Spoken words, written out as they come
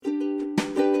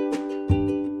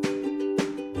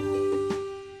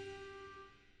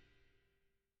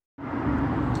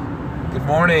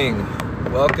morning.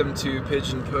 Welcome to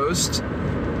Pigeon Post.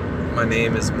 My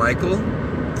name is Michael,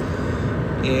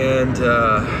 and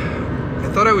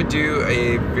I thought I would do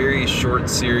a very short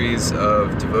series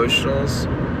of devotionals.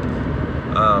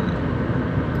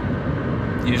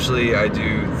 Usually I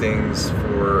do things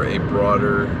for a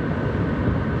broader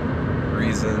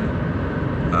reason.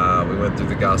 We went through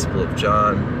the Gospel of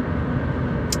John.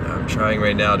 I'm trying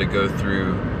right now to go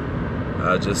through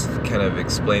just kind of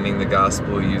explaining the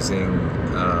gospel using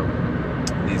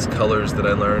these colors that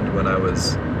I learned when I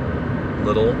was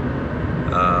little.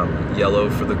 Yellow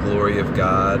for the glory of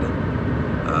God,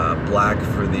 black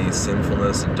for the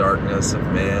sinfulness and darkness of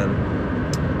man,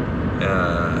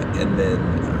 and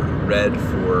then red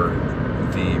for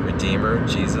the Redeemer,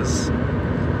 Jesus,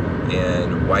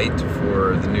 and white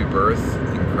for the new birth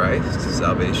in Christ,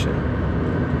 salvation,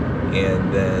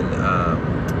 and then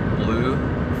blue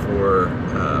for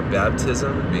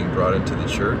baptism, being brought into the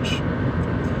church,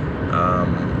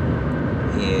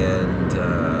 and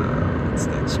what's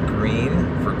next? Green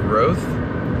for growth,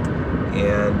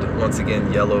 and once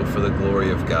again yellow for the glory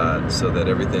of God, so that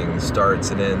everything starts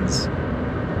and ends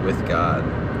with God.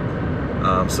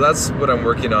 So that's what I'm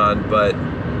working on, but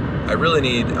I really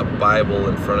need a Bible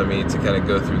in front of me to kind of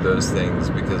go through those things,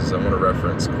 because I want to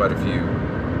reference quite a few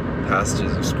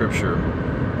passages of Scripture.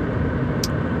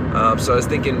 So I was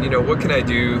thinking, what can I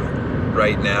do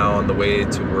right now on the way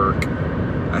to work?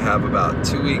 I have about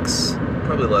 2 weeks,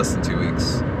 probably less than 2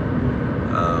 weeks.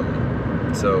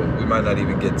 So we might not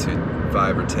even get to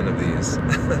 5 or 10 of these,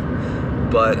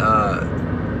 but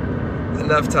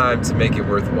enough time to make it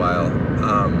worthwhile.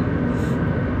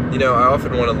 I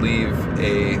often want to leave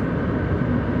a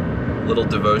little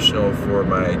devotional for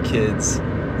my kids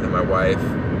and my wife,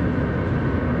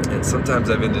 and sometimes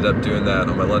I've ended up doing that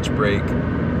on my lunch break,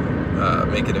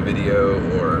 making a video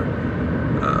or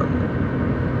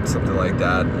something like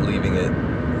that, leaving it,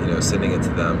 sending it to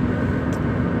them.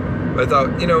 But I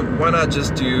thought, why not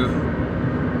just do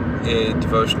a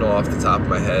devotional off the top of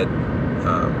my head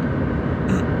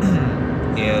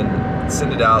and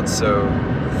send it out so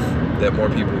that more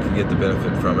people can get the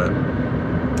benefit from it.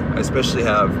 I especially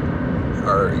have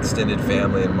our extended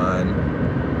family in mind.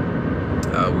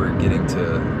 We're getting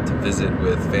to visit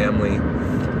with family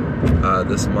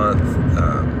this month,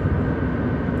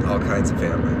 all kinds of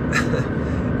family.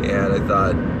 And I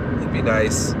thought it'd be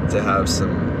nice to have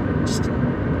just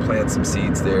plant some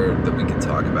seeds there that we can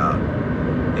talk about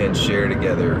and share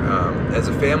together. As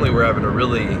a family, we're in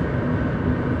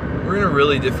a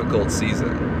really difficult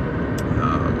season.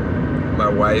 My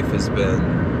wife has been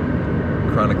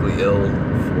chronically ill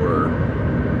for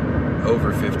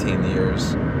over 15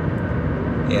 years,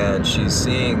 and she's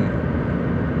seeing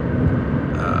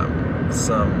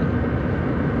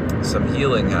some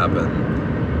healing happen,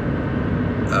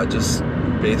 just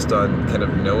based on kind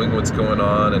of knowing what's going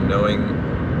on and knowing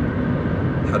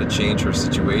how to change her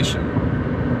situation.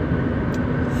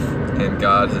 And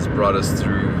God has brought us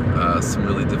through some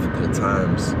really difficult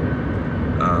times,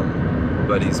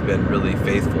 but He's been really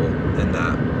faithful in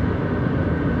that.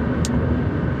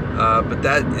 But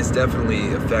that is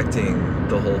definitely affecting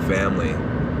the whole family.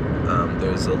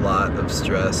 There's a lot of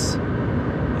stress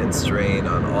and strain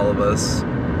on all of us,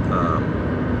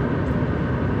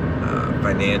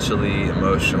 financially,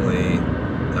 emotionally,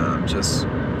 just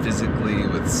physically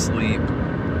with sleep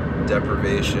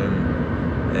deprivation,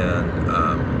 and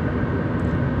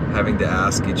having to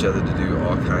ask each other to do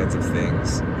all kinds of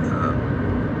things.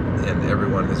 And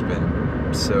everyone has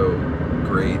been so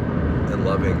great and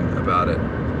loving about it.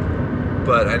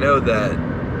 But I know that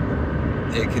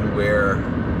it can wear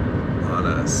on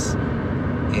us,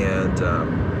 and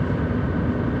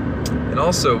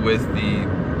also with the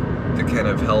kind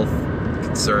of health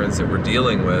concerns that we're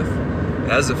dealing with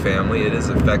as a family, it is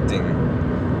affecting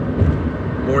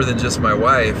more than just my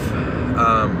wife.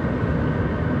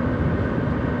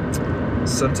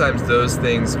 Sometimes those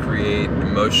things create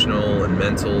emotional and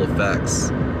mental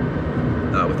effects,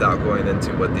 without going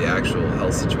into what the actual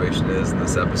health situation is in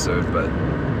this episode. But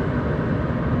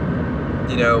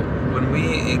when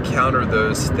we encounter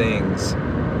those things,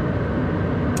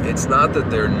 it's not that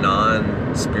they're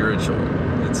non-spiritual.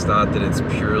 It's not that it's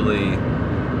purely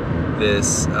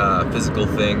this physical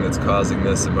thing that's causing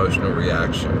this emotional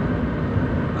reaction.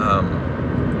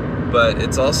 But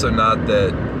it's also not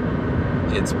that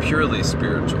it's purely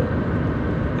spiritual.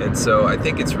 And so I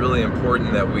think it's really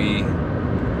important that we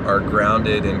are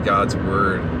grounded in God's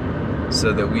Word,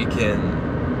 so that we can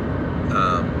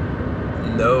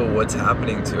know what's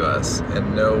happening to us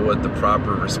and know what the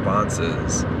proper response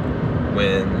is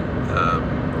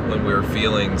when we're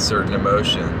feeling certain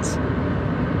emotions.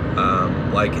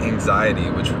 like anxiety,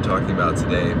 which we're talking about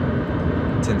today,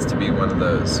 tends to be one of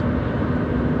those.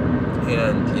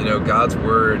 And God's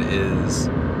word is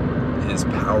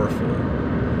powerful,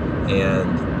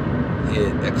 and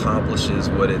it accomplishes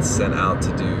what it's sent out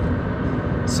to do.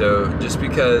 So just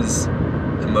because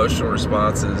emotional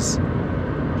responses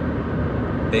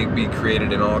may be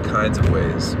created in all kinds of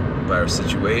ways, by our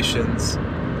situations,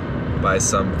 by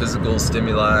some physical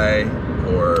stimuli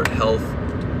or health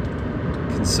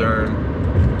concern.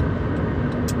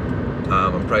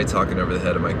 I'm probably talking over the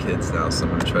head of my kids now, so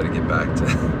I'm going to try to get back to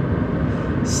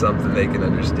something they can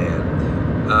understand.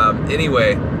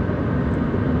 Anyway,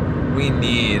 we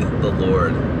need the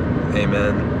Lord.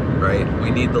 Amen. Right? We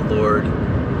need the Lord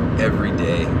every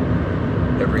day,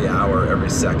 every hour, every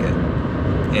second.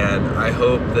 And I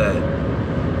hope that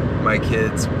my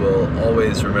kids will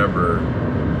always remember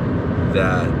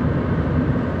that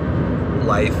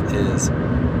life is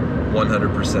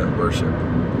 100% worship.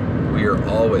 We are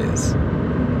always,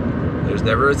 there's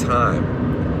never a time,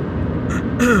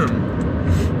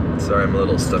 sorry, I'm a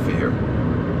little stuffy here.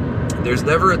 There's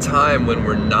never a time when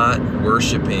we're not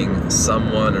worshiping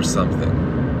someone or something.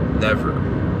 Never.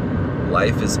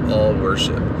 Life is all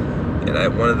worship.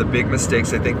 And one of the big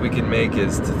mistakes I think we can make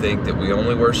is to think that we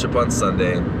only worship on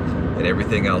Sunday and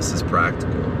everything else is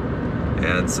practical.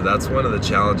 And so that's one of the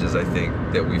challenges I think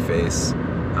that we face.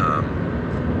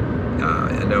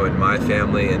 I know in my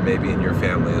family and maybe in your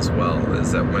family as well,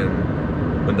 is that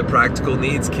when the practical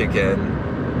needs kick in,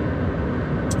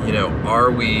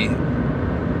 are we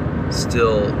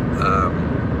still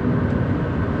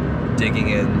digging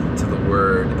into the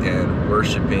Word and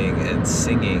worshiping and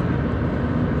singing?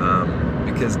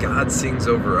 Because God sings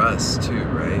over us too,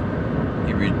 right?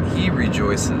 He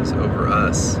rejoices over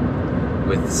us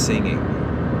with singing.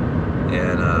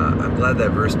 And I'm glad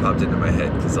that verse popped into my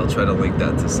head, because I'll try to link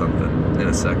that to something in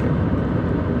a second.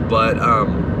 But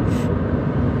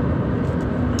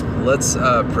let's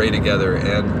pray together,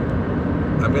 and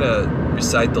I'm going to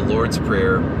recite the Lord's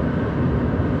Prayer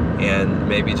and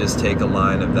maybe just take a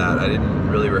line of that. I didn't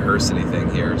really rehearse anything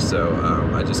here, so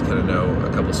I just kind of know a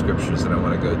couple scriptures that I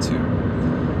want to go to.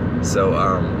 So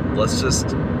let's just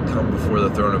come before the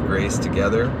throne of grace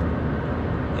together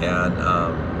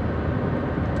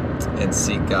and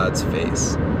seek God's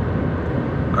face.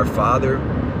 Our Father,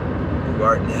 who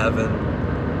art in heaven,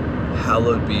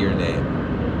 hallowed be your name.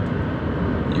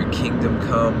 Your kingdom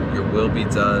come, your will be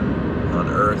done on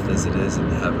earth as it is in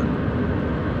heaven.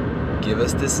 Give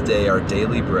us this day our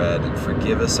daily bread, and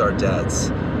forgive us our debts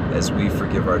as we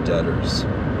forgive our debtors.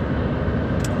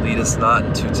 Lead us not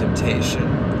into temptation,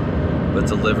 but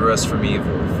deliver us from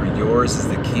evil. For yours is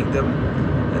the kingdom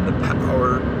and the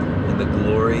power and the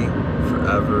glory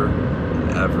forever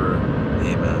and ever.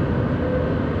 Amen.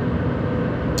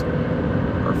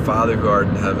 Our Father who art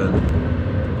in heaven,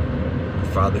 our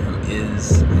Father who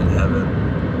is in heaven,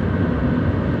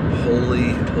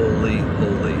 holy, holy,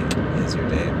 holy is your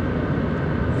name.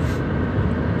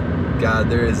 God,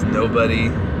 there is nobody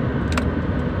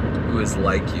who is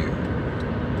like you.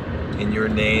 And your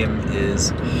name is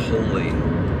holy.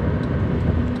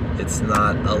 It's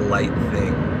not a light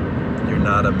thing. You're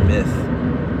not a myth.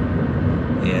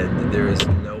 And there is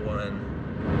no one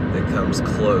that comes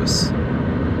close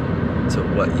to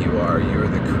what you are. You are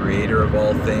the creator of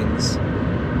all things.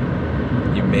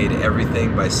 You made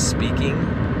everything by speaking.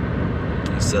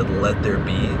 You said, let there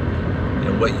be.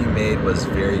 And what you made was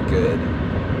very good.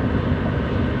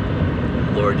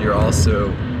 Lord, you're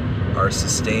also our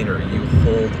sustainer. You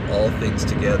hold all things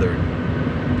together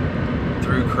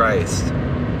through Christ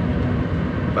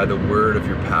by the word of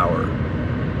your power,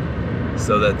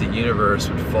 so that the universe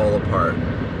would fall apart.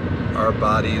 Our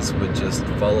bodies would just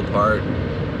fall apart.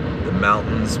 The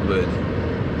mountains would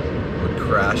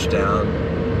crash down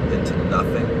into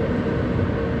nothing.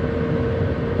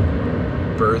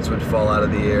 Birds would fall out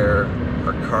of the air.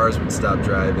 Our cars would stop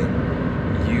driving.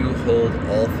 You hold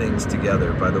all things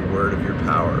together by the word of your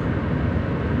power.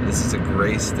 This is a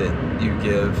grace that you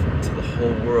give to the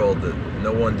whole world that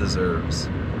no one deserves.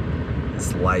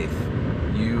 It's life.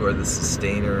 You are the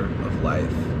sustainer of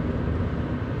life.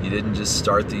 You didn't just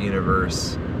start the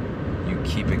universe, you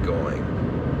keep it going.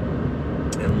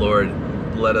 And Lord,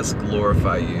 let us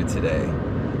glorify you today,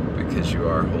 because you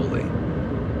are holy.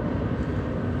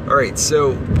 All right,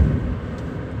 so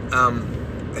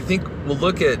I think we'll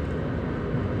look at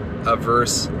a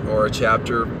verse or a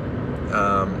chapter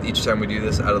each time we do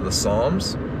this out of the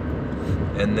Psalms,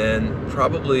 and then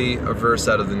probably a verse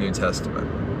out of the New Testament.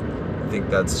 I think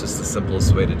that's just the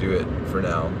simplest way to do it for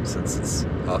now, since it's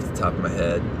off the top of my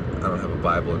head. I don't have a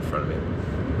Bible in front of me.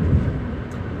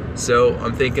 So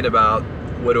I'm thinking about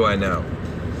what do I know?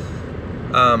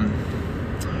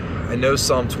 I know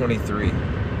Psalm 23.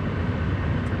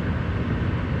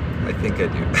 I think I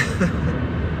do.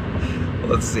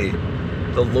 Let's see.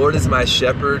 The Lord is my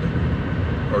shepherd,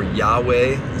 or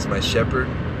Yahweh is my shepherd.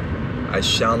 I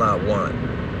shall not want.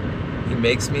 He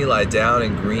makes me lie down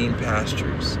in green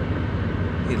pastures.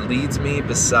 He leads me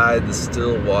beside the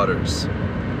still waters.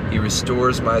 He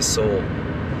restores my soul.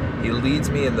 He leads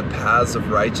me in the paths of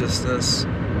righteousness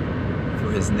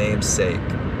for his name's sake.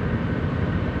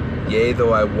 Yea,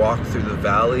 though I walk through the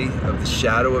valley of the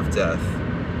shadow of death,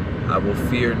 I will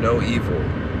fear no evil,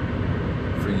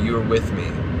 for you are with me.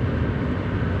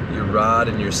 Your rod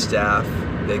and your staff,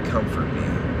 they comfort me.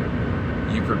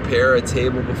 You prepare a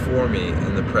table before me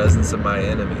in the presence of my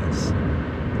enemies.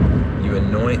 You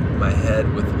anoint my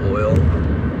head with oil.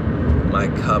 My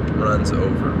cup runs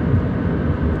over.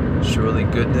 Surely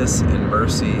goodness and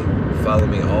mercy follow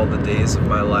me all the days of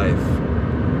my life,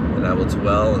 and I will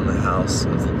dwell in the house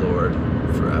of the Lord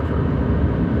forever.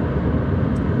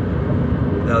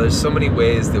 Now, there's so many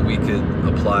ways that we could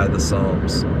apply the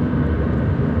Psalms,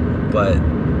 but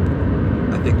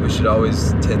I think we should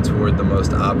always tend toward the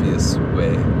most obvious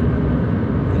way.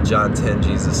 In John 10,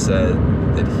 Jesus said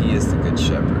that he is the good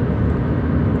shepherd.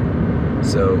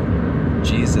 So,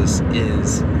 Jesus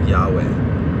is Yahweh.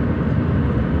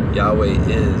 Yahweh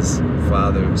is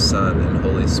Father, Son, and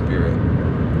Holy Spirit.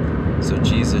 So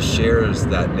Jesus shares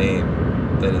that name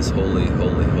that is holy,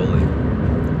 holy, holy.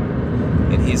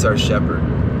 And he's our shepherd.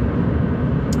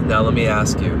 Now let me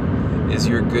ask you, is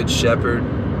your good shepherd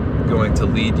going to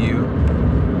lead you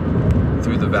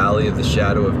through the valley of the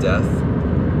shadow of death?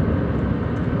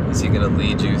 Is he going to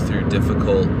lead you through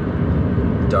difficult,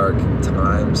 dark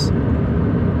times?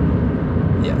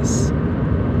 Yes.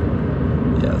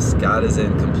 Yes, God is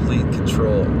in complete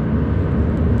control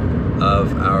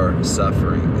of our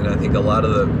suffering, and I think a lot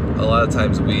of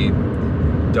times we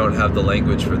don't have the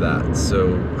language for that.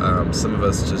 So some of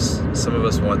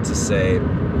us want to say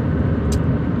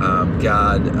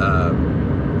God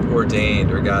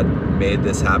ordained or God made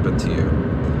this happen to you,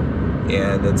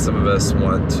 and then some of us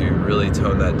want to really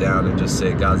tone that down and just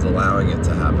say God's allowing it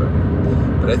to happen.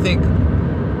 But I think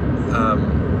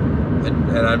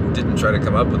and I didn't try to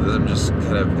come up with it. I'm just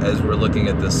kind of, as we're looking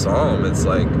at this psalm, it's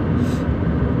like,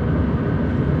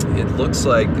 it looks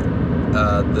like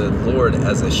the Lord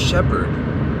as a shepherd,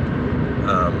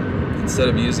 instead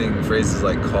of using phrases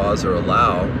like cause or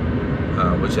allow,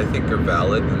 which I think are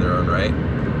valid in their own right,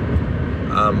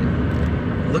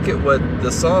 look at what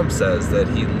the psalm says, that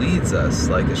he leads us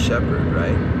like a shepherd,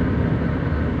 right?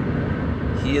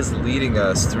 He is leading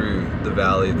us through the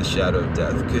valley of the shadow of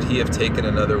death. Could he have taken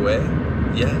another way?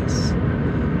 Yes.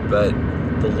 But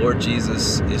the Lord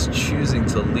Jesus is choosing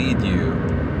to lead you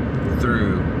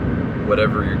through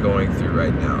whatever you're going through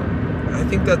right now. I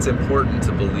think that's important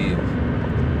to believe.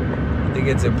 I think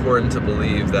it's important to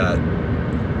believe that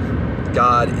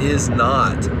God is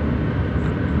not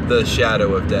the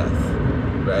shadow of death,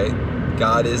 right?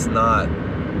 God is not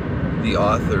the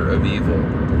author of evil.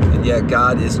 And yet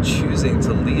God is choosing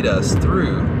to lead us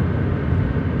through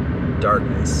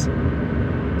darkness,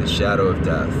 the shadow of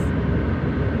death,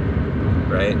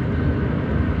 right?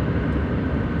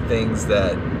 Things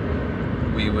that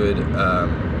we would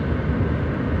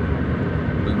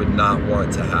not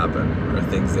want to happen, or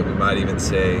things that we might even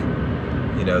say,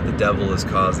 you know, the devil is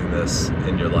causing this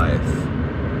in your life.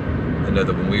 I know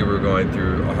that when we were going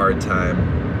through a hard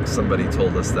time, somebody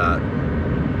told us that,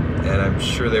 and I'm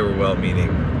sure they were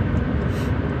well-meaning,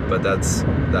 but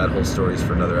that whole story's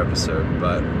for another episode.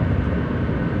 But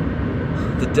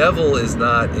the devil is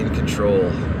not in control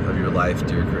of your life,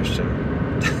 dear Christian.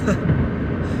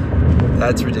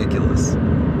 That's ridiculous.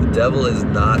 The devil is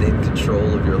not in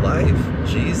control of your life.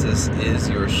 Jesus is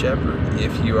your shepherd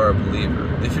if you are a believer.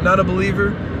 If you're not a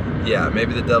believer, yeah,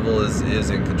 maybe the devil is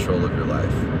in control of your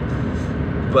life.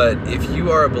 But if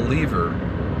you are a believer,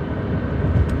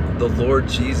 the Lord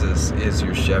Jesus is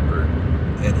your shepherd,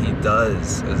 and he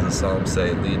does, as the Psalms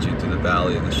say, lead you through the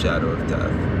valley of the shadow of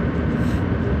death.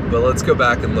 But let's go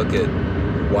back and look at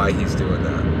why he's doing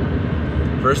that.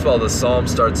 First of all, the Psalm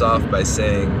starts off by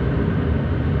saying,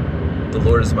 the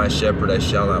Lord is my shepherd, I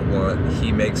shall not want.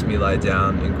 He makes me lie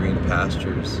down in green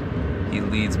pastures. He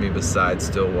leads me beside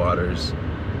still waters.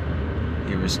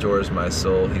 He restores my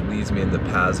soul. He leads me in the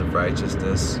paths of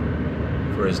righteousness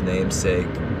for his name's sake.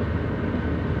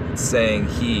 It's saying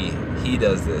he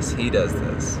does this, he does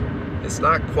this. It's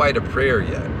not quite a prayer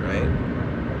yet, right?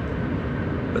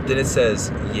 But then it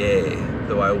says, yea,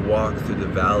 though I walk through the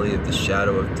valley of the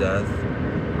shadow of death,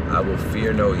 I will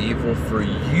fear no evil, for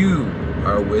you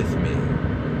are with me.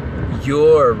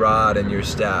 Your rod and your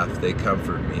staff, they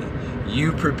comfort me.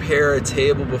 You prepare a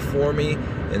table before me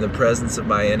in the presence of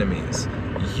my enemies.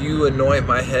 You anoint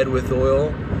my head with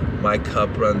oil, my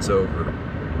cup runs over.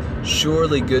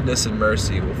 Surely goodness and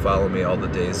mercy will follow me all the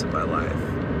days of my life.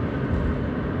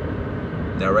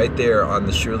 Now right there on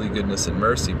the surely goodness and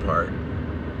mercy part,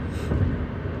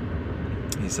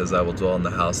 he says, I will dwell in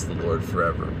the house of the Lord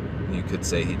forever. You could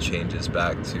say he changes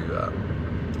back to,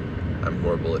 I'm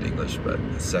horrible at English, but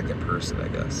second person, I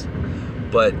guess.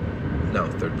 But, no,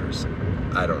 third person.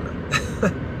 I don't know.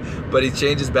 But he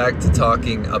changes back to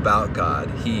talking about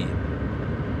God, he.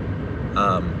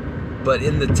 But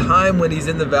in the time when he's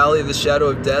in the valley of the shadow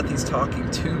of death, he's talking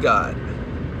to God.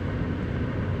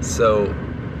 So,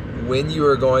 when you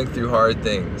are going through hard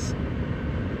things,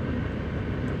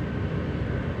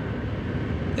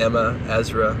 Emma,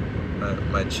 Ezra,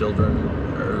 my children,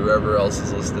 or whoever else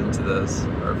is listening to this,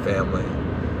 our family,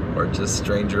 or just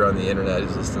stranger on the internet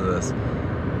who's listening to this,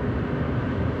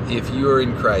 if you are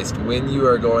in Christ, when you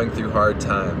are going through hard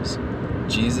times,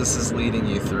 Jesus is leading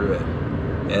you through it.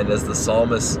 And as the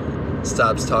psalmist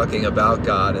stops talking about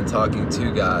God and talking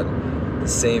to God, the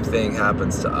same thing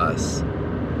happens to us.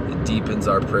 It deepens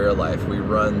our prayer life. We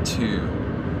run to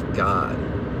God.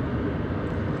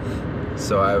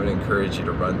 So I would encourage you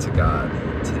to run to God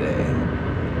today.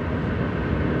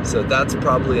 So that's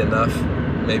probably enough.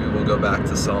 Maybe we'll go back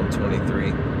to Psalm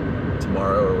 23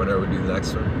 tomorrow or whenever we do the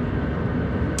next one.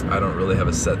 I don't really have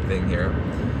a set thing here.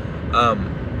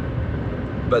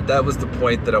 But that was the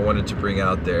point that I wanted to bring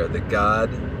out there, that God,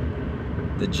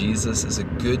 that Jesus is a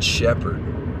good shepherd,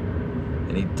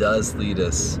 and he does lead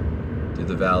us through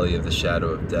the valley of the shadow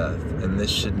of death. And this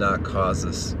should not cause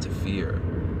us to fear.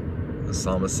 The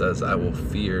psalmist says, I will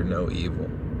fear no evil.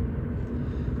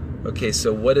 Okay,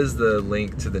 so what is the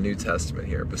link to the New Testament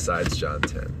here besides John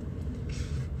 10?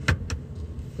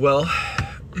 Well,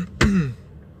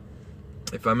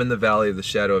 if I'm in the valley of the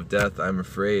shadow of death, I'm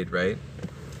afraid, right?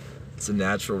 It's a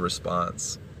natural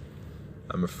response.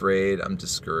 I'm afraid, I'm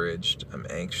discouraged, I'm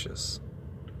anxious.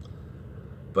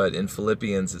 But in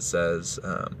Philippians it says,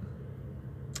 I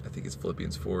think it's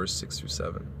Philippians 4, 6 through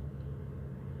 7.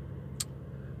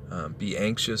 Be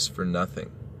anxious for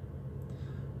nothing,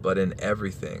 but in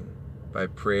everything, by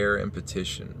prayer and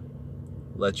petition,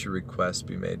 let your requests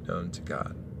be made known to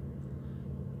God.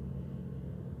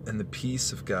 And the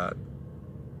peace of God,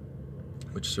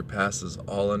 which surpasses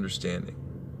all understanding,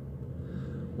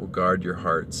 will guard your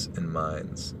hearts and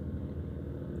minds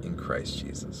in Christ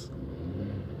Jesus.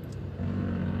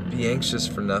 Be anxious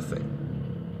for nothing.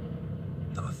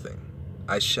 Nothing.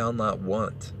 I shall not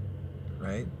want,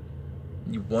 right?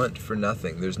 You want for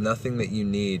nothing. There's nothing that you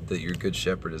need that your good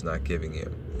shepherd is not giving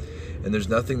you. And there's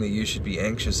nothing that you should be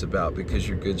anxious about because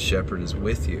your good shepherd is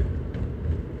with you.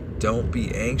 Don't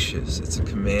be anxious. It's a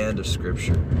command of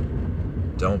Scripture.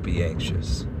 Don't be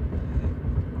anxious.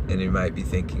 And you might be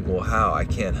thinking, well, how? I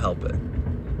can't help it.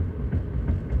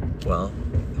 Well,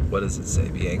 what does it say?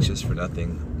 Be anxious for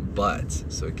nothing but.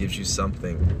 So it gives you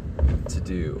something to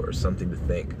do or something to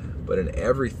think. But in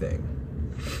everything,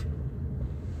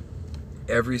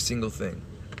 every single thing,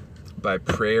 by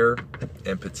prayer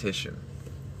and petition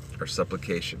or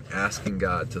supplication, asking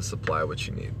God to supply what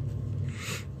you need.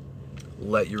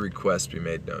 Let your requests be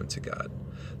made known to God.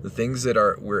 The things that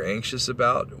we're anxious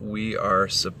about, we are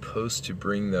supposed to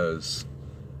bring those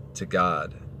to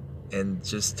God and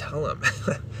just tell him,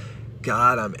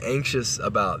 God, I'm anxious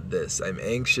about this. I'm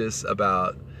anxious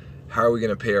about how are we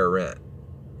going to pay our rent?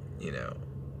 You know,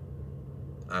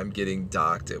 I'm getting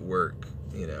docked at work,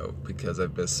 you know, because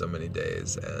I've missed so many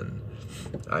days, and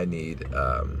I need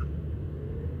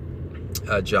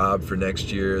a job for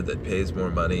next year that pays more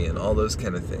money, and all those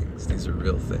kind of things. These are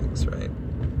real things, right?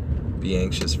 Be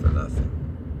anxious for nothing.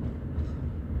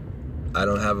 I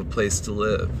don't have a place to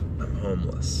live. I'm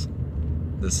homeless.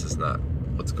 This is not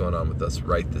what's going on with us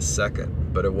right this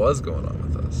second, but it was going on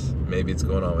with us. Maybe it's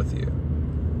going on with you.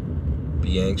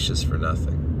 Be anxious for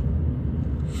nothing.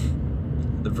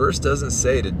 The verse doesn't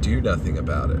say to do nothing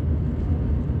about it,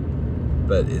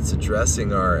 but it's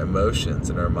addressing our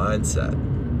emotions and our mindset,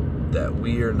 that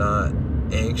we are not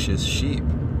anxious sheep.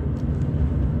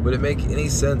 Would it make any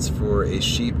sense for a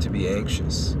sheep to be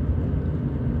anxious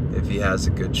if he has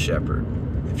a good shepherd,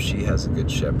 if she has a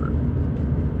good shepherd?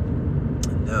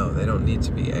 No, they don't need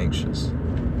to be anxious.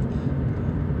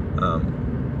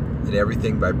 In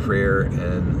everything by prayer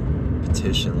and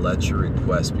petition, let your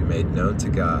requests be made known to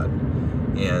God.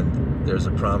 And there's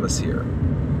a promise here.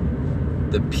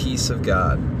 The peace of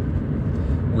God,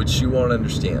 which you won't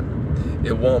understand.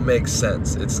 It won't make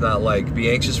sense. It's not like, be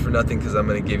anxious for nothing because I'm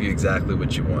going to give you exactly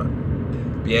what you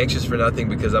want. Be anxious for nothing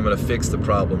because I'm going to fix the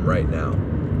problem right now.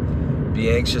 Be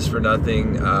anxious for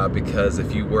nothing because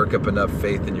if you work up enough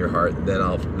faith in your heart, then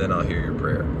I'll hear your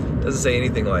prayer. It doesn't say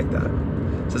anything like that.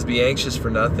 It says be anxious for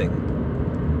nothing,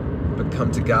 but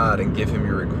come to God and give him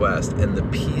your request. And the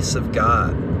peace of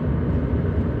God,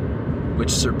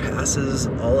 which surpasses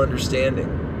all understanding.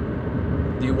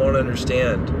 You won't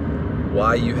understand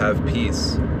why you have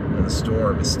peace when the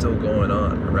storm is still going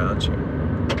on around you.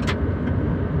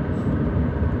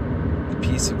 The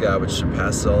peace of God, which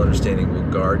surpasses all understanding, will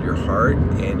guard your heart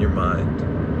and your mind.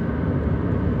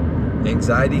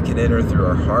 Anxiety can enter through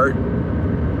our heart,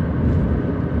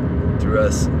 through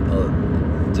us,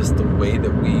 just the way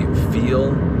that we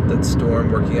feel that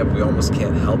storm working up. We almost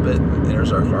can't help it. It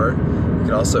enters our heart. It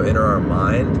can also enter our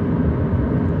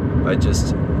mind by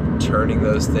just turning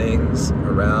those things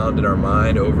around in our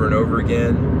mind over and over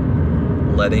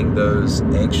again, letting those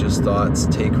anxious thoughts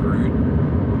take root.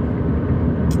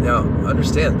 Now,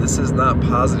 understand, this is not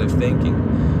positive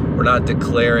thinking. We're not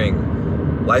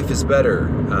declaring life is better,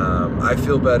 I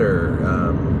feel better,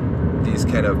 these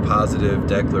kind of positive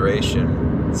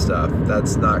declaration stuff.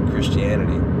 That's not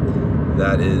Christianity.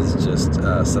 That is just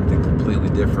something completely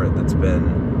different that's been,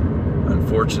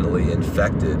 unfortunately,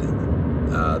 infected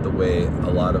the way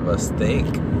a lot of us think.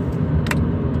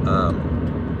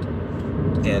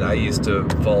 And I used to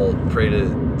fall prey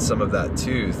to some of that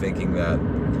too, thinking that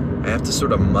I have to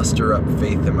sort of muster up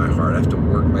faith in my heart. I have to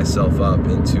work myself up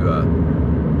into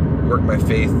work my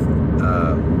faith,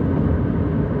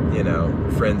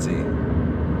 frenzy.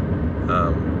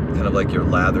 Kind of like you're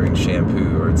lathering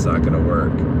shampoo or it's not going to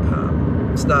work.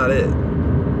 It's not it.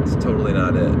 It's totally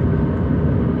not it.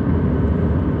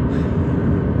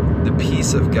 The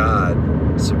peace of God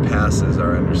surpasses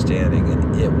our understanding,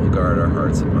 and it will guard our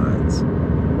hearts and minds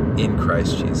in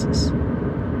Christ Jesus.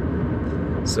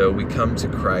 So we come to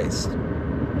Christ.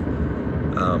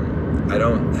 I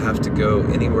don't have to go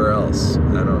anywhere else.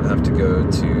 I don't have to go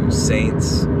to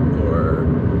saints or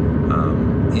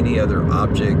any other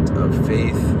object of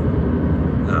faith.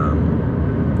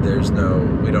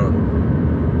 We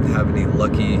don't have any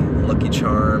lucky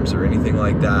charms or anything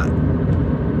like that.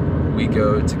 We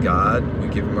go to God, we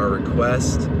give him our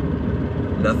request.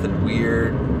 Nothing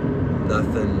weird,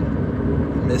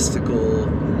 nothing mystical,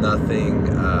 nothing,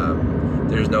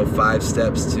 there's no 5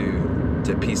 steps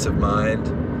to peace of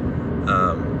mind.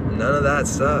 None of that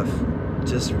stuff.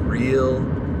 Just real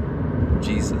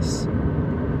Jesus.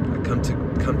 I come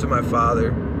to my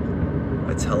Father,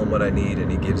 I tell him what I need, and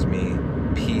he gives me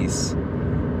peace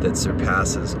that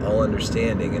surpasses all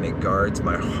understanding, and it guards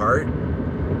my heart.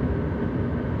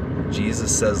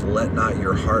 Jesus says, let not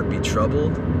your heart be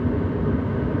troubled.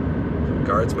 It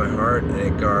guards my heart and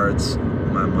it guards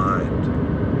my mind.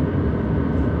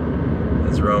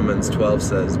 As Romans 12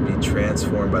 says, be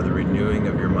transformed by the renewing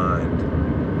of your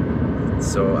mind.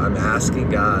 So I'm asking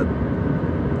God,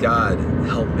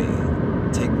 help me.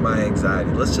 Take my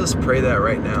anxiety. Let's just pray that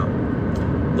right now.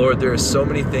 Lord, there are so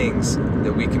many things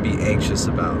that we can be anxious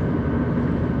about.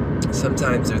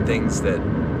 Sometimes there are things that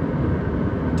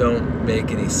don't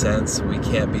make any sense. We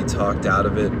can't be talked out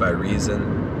of it by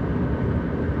reason.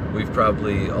 We've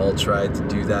probably all tried to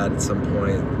do that at some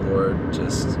point, Lord,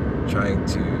 just trying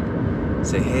to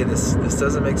say, hey, this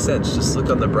doesn't make sense. Just look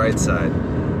on the bright side.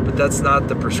 But that's not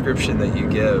the prescription that you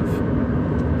give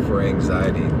for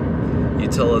anxiety. You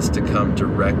tell us to come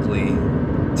directly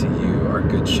to you, our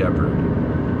good shepherd,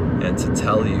 and to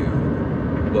tell you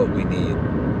what we need.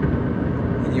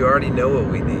 And you already know what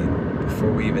we need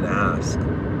before we even ask.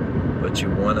 But you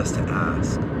want us to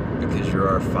ask because you're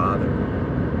our Father.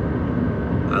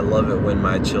 I love it when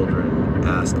my children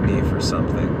ask me for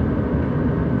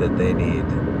something that they need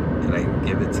and I can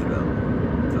give it to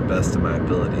them to the best of my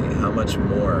ability. How much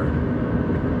more,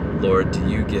 Lord, do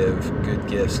you give good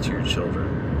gifts to your children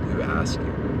who ask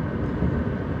you?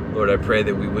 Lord, I pray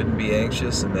that we wouldn't be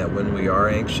anxious, and that when we are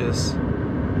anxious,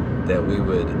 that we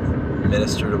would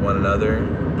minister to one another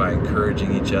by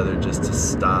encouraging each other just to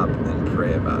stop and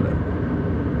pray about it.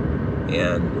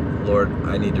 And Lord,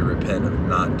 I need to repent of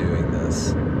not doing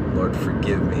this. Lord,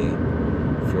 forgive me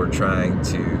for trying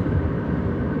to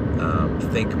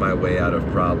think my way out of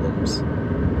problems.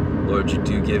 Lord, you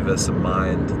do give us a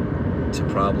mind to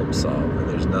problem solve, and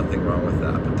there's nothing wrong with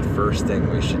that. But the first thing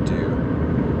we should do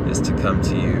is to come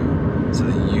to you so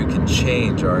that you can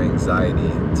change our anxiety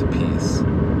to peace.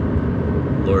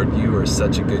 Lord, you are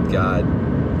such a good God.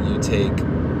 You take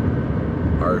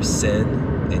our sin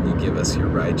and you give us your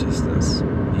righteousness.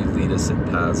 You lead us in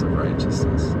paths of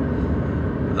righteousness.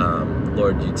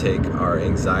 Lord, you take our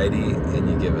anxiety and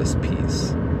you give us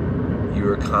peace. You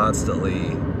are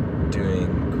constantly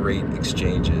doing great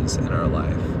exchanges in our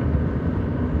life.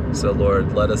 So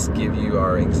Lord, let us give you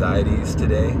our anxieties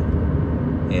today,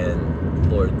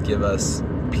 and Lord, give us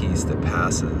peace that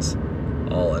passes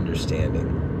all understanding.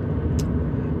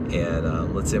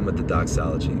 And let's end with the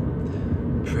doxology.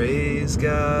 Praise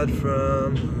God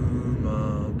from whom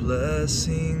all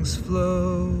blessings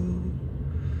flow.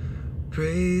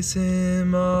 Praise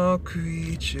him, all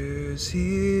creatures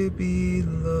here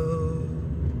below.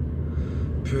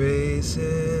 Praise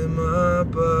him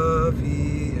above,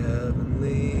 ye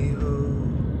heavenly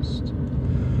host.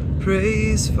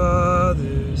 Praise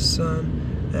Father,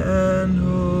 Son, and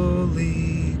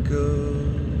Holy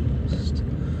Ghost.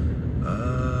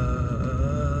 Amen.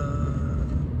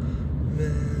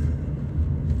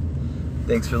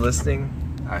 Thanks for listening.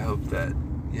 I hope that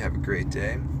you have a great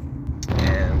day,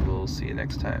 and we'll see you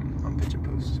next time on Pitch and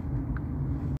Post.